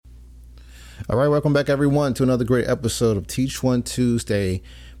All right, welcome back, everyone, to another great episode of Teach One Tuesday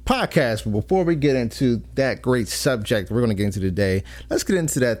podcast. But before we get into that great subject we're going to get into today, let's get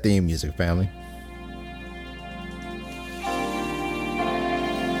into that theme music, family.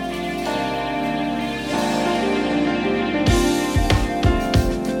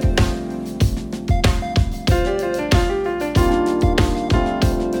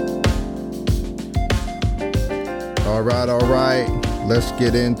 All right. Let's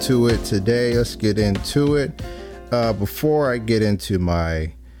get into it today. Before I get into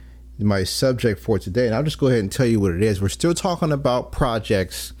my subject for today, and I'll just go ahead and tell you what it is. We're still talking about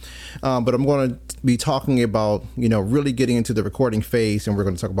projects, but I'm going to be talking about, really getting into the recording phase, and we're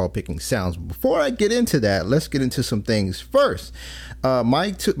going to talk about picking sounds. Before I get into that, let's get into some things first.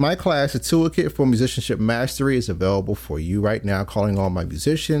 My class, A Toolkit for Musicianship Mastery, is available for you right now, calling all my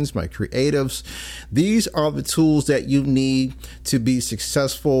musicians, my creatives. These are the tools that you need to be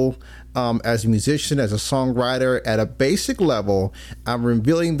successful as a musician, as a songwriter at a basic level. I'm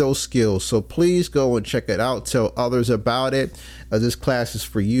revealing those skills, so please go and check it out. Tell others about it. This class is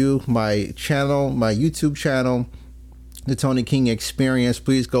for you. My channel, my YouTube channel, The Tony King Experience.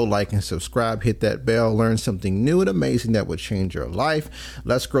 Please go like and subscribe, hit that bell, learn something new and amazing that would change your life.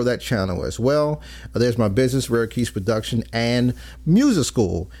 Let's grow that channel as well. There's my business, Rare Keys Production and Music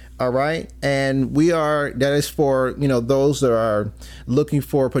School. All right. And that is for, those that are looking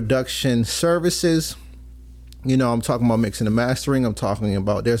for production services. I'm talking about mixing and mastering. I'm talking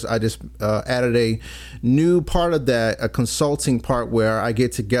about I just added a new part of that, a consulting part where I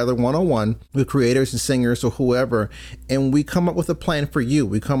get together one-on-one with creators and singers or whoever, and we come up with a plan for you.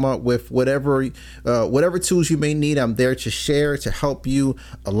 We come up with whatever tools you may need. I'm there to share, to help you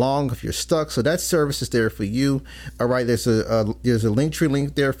along if you're stuck. So that service is there for you. All right. There's a Linktree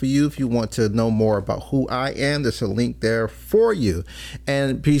link there for you if you want to know more about who I am. There's a link there for you.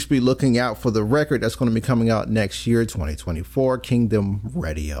 And please be looking out for the record that's going to be coming out next year, 2024, Kingdom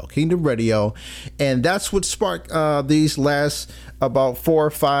Radio. And that's what sparked these last about 4 or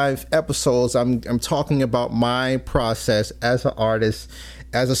 5 episodes. I'm talking about my process as an artist,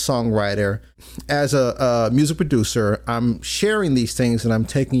 as a songwriter, as a music producer. I'm sharing these things and I'm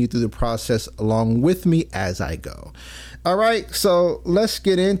taking you through the process along with me as I go. All right, so let's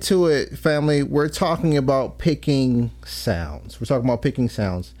get into it, family. We're talking about picking sounds.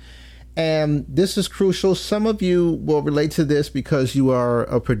 And this is crucial. Some of you will relate to this because you are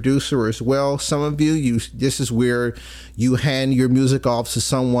a producer as well. Some of you, this is where you hand your music off to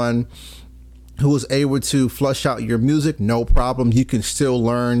someone who is able to flush out your music. No problem. You can still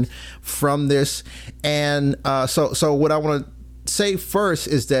learn from this. And so what I want to say first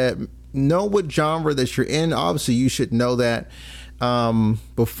is that know what genre that you're in. Obviously, you should know that. Even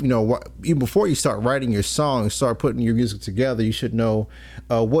before you start writing your song, start putting your music together, you should know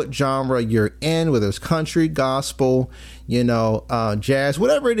what genre you're in, whether it's country, gospel, jazz,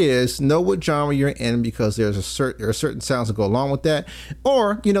 whatever it is. Know what genre you're in, because there are certain sounds that go along with that.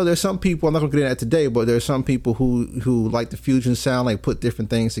 Or there's some people, I'm not going to get into that today, but there's some people who like the fusion sound, like put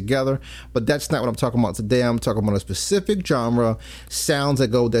different things together. But that's not what I'm talking about today. I'm talking about a specific genre, sounds that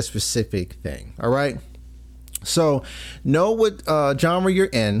go with that specific thing. All right. So know what genre you're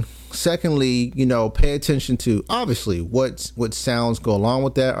in. Secondly, pay attention to obviously what sounds go along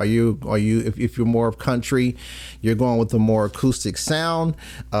with that. Are you if you're more of country, you're going with a more acoustic sound.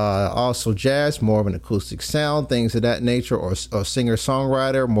 Also jazz, more of an acoustic sound, things of that nature, or singer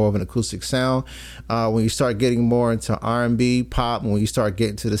songwriter, more of an acoustic sound. When you start getting more into R&B, pop, when you start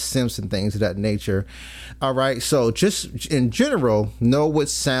getting to the synths and things of that nature. All right. So just in general, know what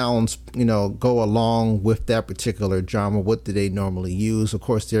sounds, go along with that particular genre. What do they normally use? Of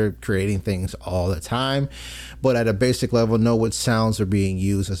course, they're creating things all the time, but at a basic level, know what sounds are being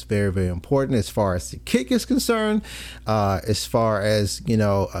used. That's very, very important as far as the kick is concerned, as far as,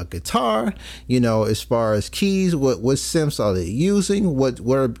 a guitar, as far as keys, what synths are they using?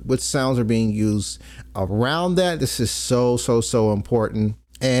 What sounds are being used around that? This is so important.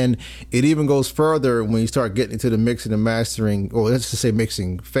 And it even goes further when you start getting into the mixing and mastering, or let's just say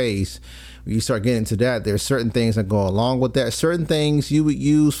mixing phase. When you start getting into that, there's certain things that go along with that. Certain things you would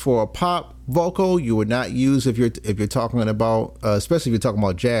use for a pop vocal, you would not use if you're talking about, especially if you're talking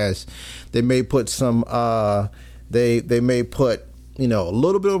about jazz. They may put some, they may put, a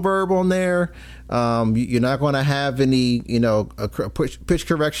little bit of verb on there. You're not going to have any, pitch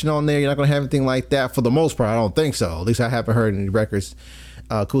correction on there. You're not going to have anything like that for the most part. I don't think so. At least I haven't heard any records,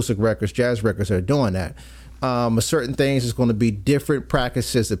 acoustic records, jazz records that are doing that. Certain things is going to be different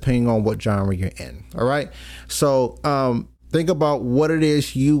practices depending on what genre you're in. All right. So think about what it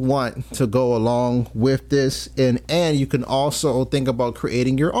is you want to go along with this, and you can also think about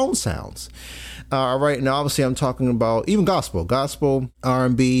creating your own sounds. Right now, obviously, I'm talking about even gospel,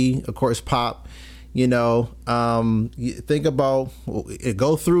 R&B, of course, pop. You think about,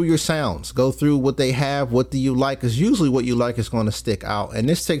 go through your sounds, go through what they have, what do you like, because usually what you like is going to stick out, and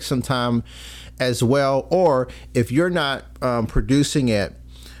this takes some time as well. Or if you're not producing it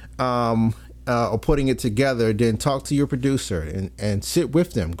or putting it together, then talk to your producer and sit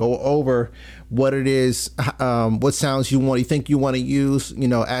with them, go over what it is, what sounds you think you want to use,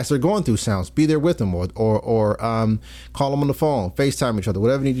 as they're going through sounds. Be there with them, or call them on the phone, FaceTime each other,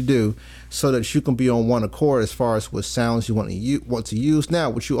 whatever you need to do, so that you can be on one accord as far as what sounds you want to use. Now,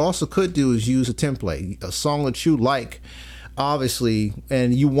 what you also could do is use a template, a song that you like, obviously,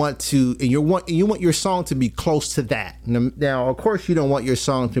 and you want your song to be close to that. Now, of course, you don't want your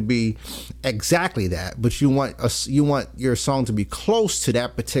song to be exactly that, but you want your song to be close to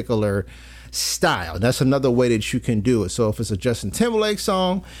that particular style. That's another way that you can do it. So if it's a Justin Timberlake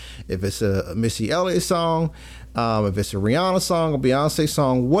song, if it's a Missy Elliott song, if it's a Rihanna song, a Beyonce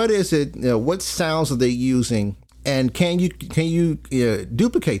song, what is it? What sounds are they using? And can you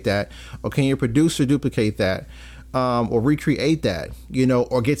duplicate that, or can your producer duplicate that? Or recreate that,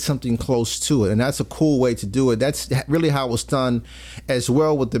 or get something close to it. And that's a cool way to do it. That's really how it was done as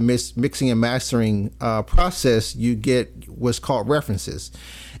well with the mixing and mastering process. You get what's called references.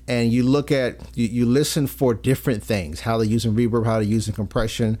 And you look at, you listen for different things, how they're using reverb, how they're using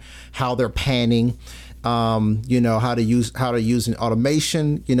compression, how they're panning, how to use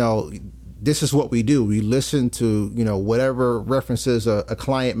automation. This is what we do. We listen to, whatever references a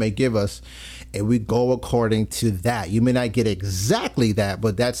client may give us, and we go according to that. You may not get exactly that,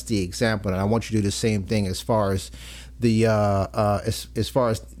 but that's the example. And I want you to do the same thing as far as the as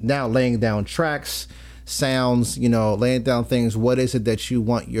far as now laying down tracks, sounds, laying down things. What is it that you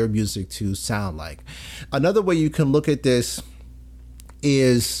want your music to sound like? Another way you can look at this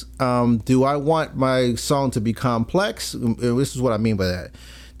is, do I want my song to be complex? This is what I mean by that.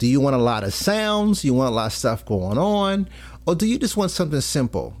 Do you want a lot of sounds? You want a lot of stuff going on? Or do you just want something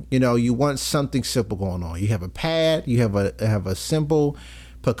simple? You want something simple going on. You have a pad, you have a simple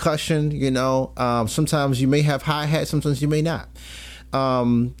percussion, sometimes you may have hi-hat, sometimes you may not.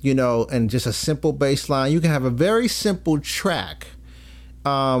 And just a simple bass line. You can have a very simple track.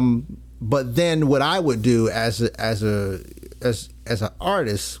 But then what I would do as an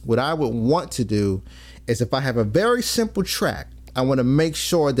artist, what I would want to do is, if I have a very simple track, I want to make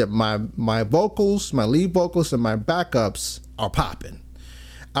sure that my vocals, my lead vocals, and my backups are popping.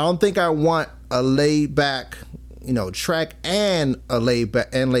 I don't think I want a laid back, track and a laid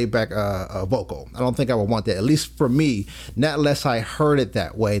back vocal. I don't think I would want that. At least for me, not unless I heard it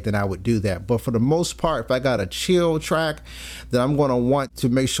that way, then I would do that. But for the most part, if I got a chill track, then I'm going to want to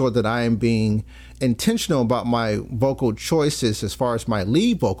make sure that I am being intentional about my vocal choices as far as my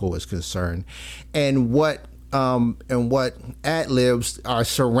lead vocal is concerned, and what ad-libs are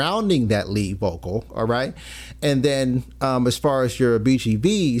surrounding that lead vocal. All right. And then as far as your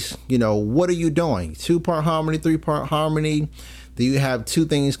BGVs, what are you doing? 2-part harmony, 3-part harmony? Do you have two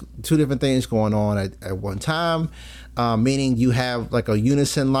different things going on at one time? Meaning you have like a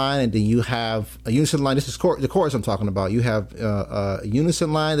unison line, and then you have a unison line. This is the chorus I'm talking about. You have a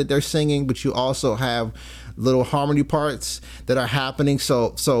unison line that they're singing, but you also have little harmony parts that are happening.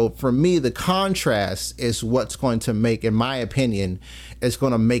 So for me, the contrast is what's going to make, in my opinion, it's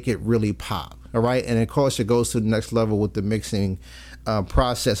going to make it really pop. All right. And of course, it goes to the next level with the mixing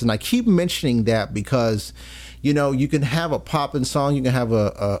process. And I keep mentioning that because, you can have a popping song, you can have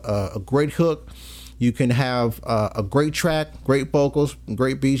a great hook, you can have a great track, great vocals,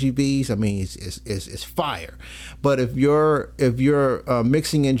 great BGVs. I mean, it's fire. But if your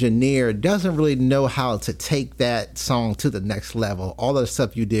mixing engineer doesn't really know how to take that song to the next level, all the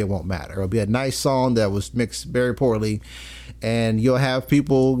stuff you did won't matter. It'll be a nice song that was mixed very poorly, and you'll have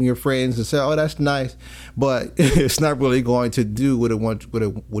people, your friends, and say, "Oh, that's nice," but it's not really going to do what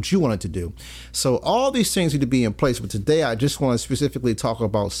you want it to do. So all these things need to be in place. But today, I just want to specifically talk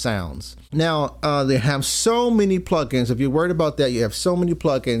about sounds. Now, they have so many plugins. If you're worried about that, you have so many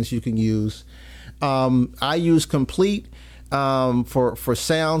plugins you can use. I use Complete for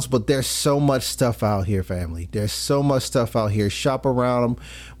sounds, but there's so much stuff out here, family. There's so much stuff out here. Shop around them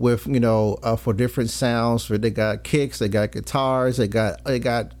with, for different sounds. They got kicks, they got guitars, they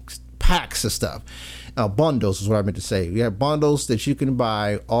got packs of stuff. Bundles is what I meant to say. You have bundles that you can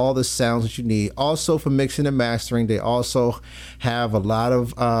buy all the sounds that you need. Also for mixing and mastering, they also have a lot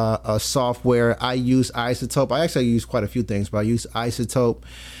of software. I use Isotope. I use quite a few things, but I use Isotope.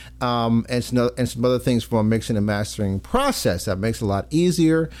 and some other things from a mixing and mastering process that makes it a lot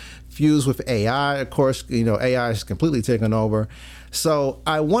easier. Fused with AI, of course, AI is completely taken over. So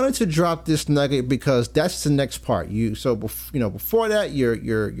I wanted to drop this nugget because that's the next part. Before that,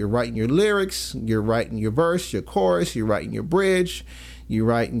 you're writing your lyrics, you're writing your verse, your chorus, you're writing your bridge,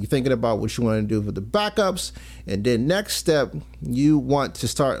 you're thinking about what you want to do for the backups, and then next step, you want to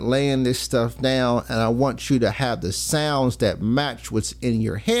start laying this stuff down, and I want you to have the sounds that match what's in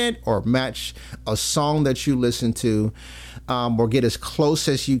your head or match a song that you listen to, or get as close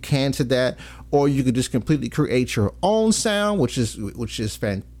as you can to that. Or you could just completely create your own sound, which is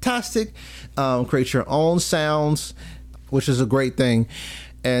fantastic. Create your own sounds, which is a great thing.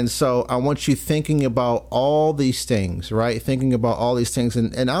 And so I want you thinking about all these things, right? Thinking about all these things.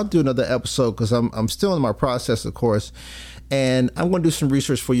 And I'll do another episode because I'm still in my process, of course. And I'm going to do some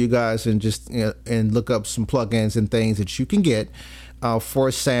research for you guys and just and look up some plugins and things that you can get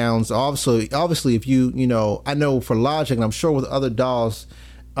for sounds. Obviously, if I know for Logic, and I'm sure with other DAWs,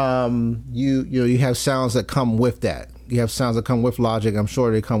 you have sounds that come with that. You have sounds that come with Logic. I'm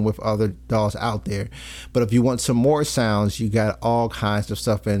sure they come with other DAWs out there. But if you want some more sounds, you got all kinds of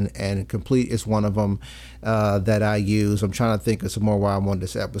stuff, and Complete is one of them that I use. I'm trying to think of some more while I'm on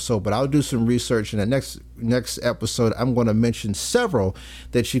this episode, but I'll do some research in the next episode. I'm going to mention several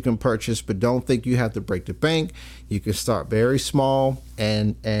that you can purchase, but don't think you have to break the bank. You can start very small,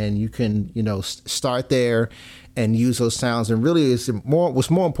 and you can start there and use those sounds. And really, what's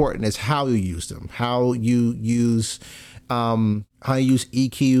more important is how you use them, how you use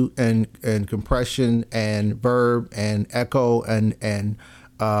EQ and compression and verb and echo and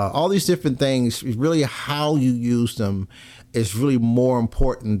all these different things. Really, how you use them is really more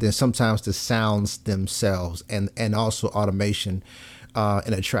important than sometimes the sounds themselves, and also automation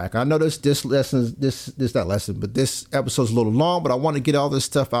in a track. I know this episode's a little long, but I want to get all this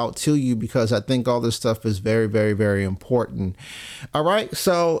stuff out to you because I think all this stuff is very, very, very important. All right,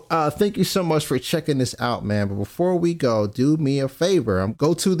 so thank you so much for checking this out, man. But before we go, do me a favor.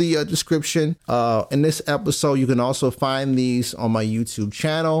 Go to the description. In this episode, you can also find these on my YouTube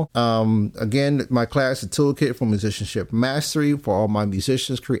channel. Again, my class, The Toolkit for Musicianship Mastery, for all my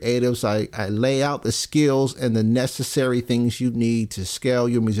musicians, creatives. I lay out the skills and the necessary things you need to scale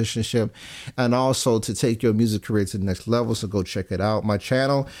your musicianship and also to take your music career to the next level. So go check it out. My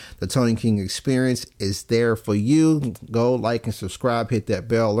channel, The Tony King Experience, is there for you. Go like and subscribe, hit that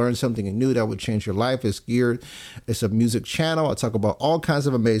bell, learn something new that would change your life. It's a music channel. I talk about all kinds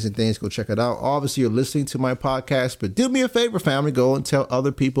of amazing things. Go check it out. Obviously, you're listening to my podcast, but do me a favor, family, go and tell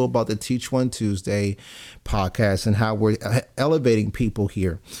other people about the Teach One Tuesday podcast and how we're elevating people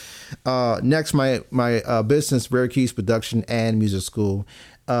here. Next, my business, Rare Keys Production and Music School,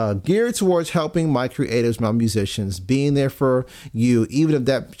 geared towards helping my creatives, my musicians, being there for you, even if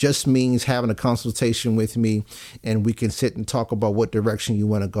that just means having a consultation with me and we can sit and talk about what direction you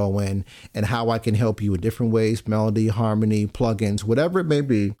want to go in and how I can help you in different ways, melody, harmony, plugins, whatever it may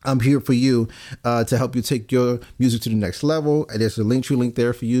be. I'm here for you to help you take your music to the next level. There's a link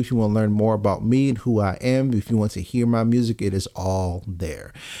there for you if you want to learn more about me and who I am. If you want to hear my music, it is all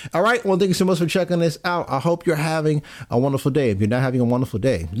there. All right. Well, thank you so much for checking this out. I hope you're having a wonderful day. If you're not having a wonderful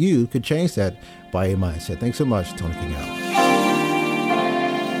day, you could change that by your mindset. Thanks so much. Tony King out.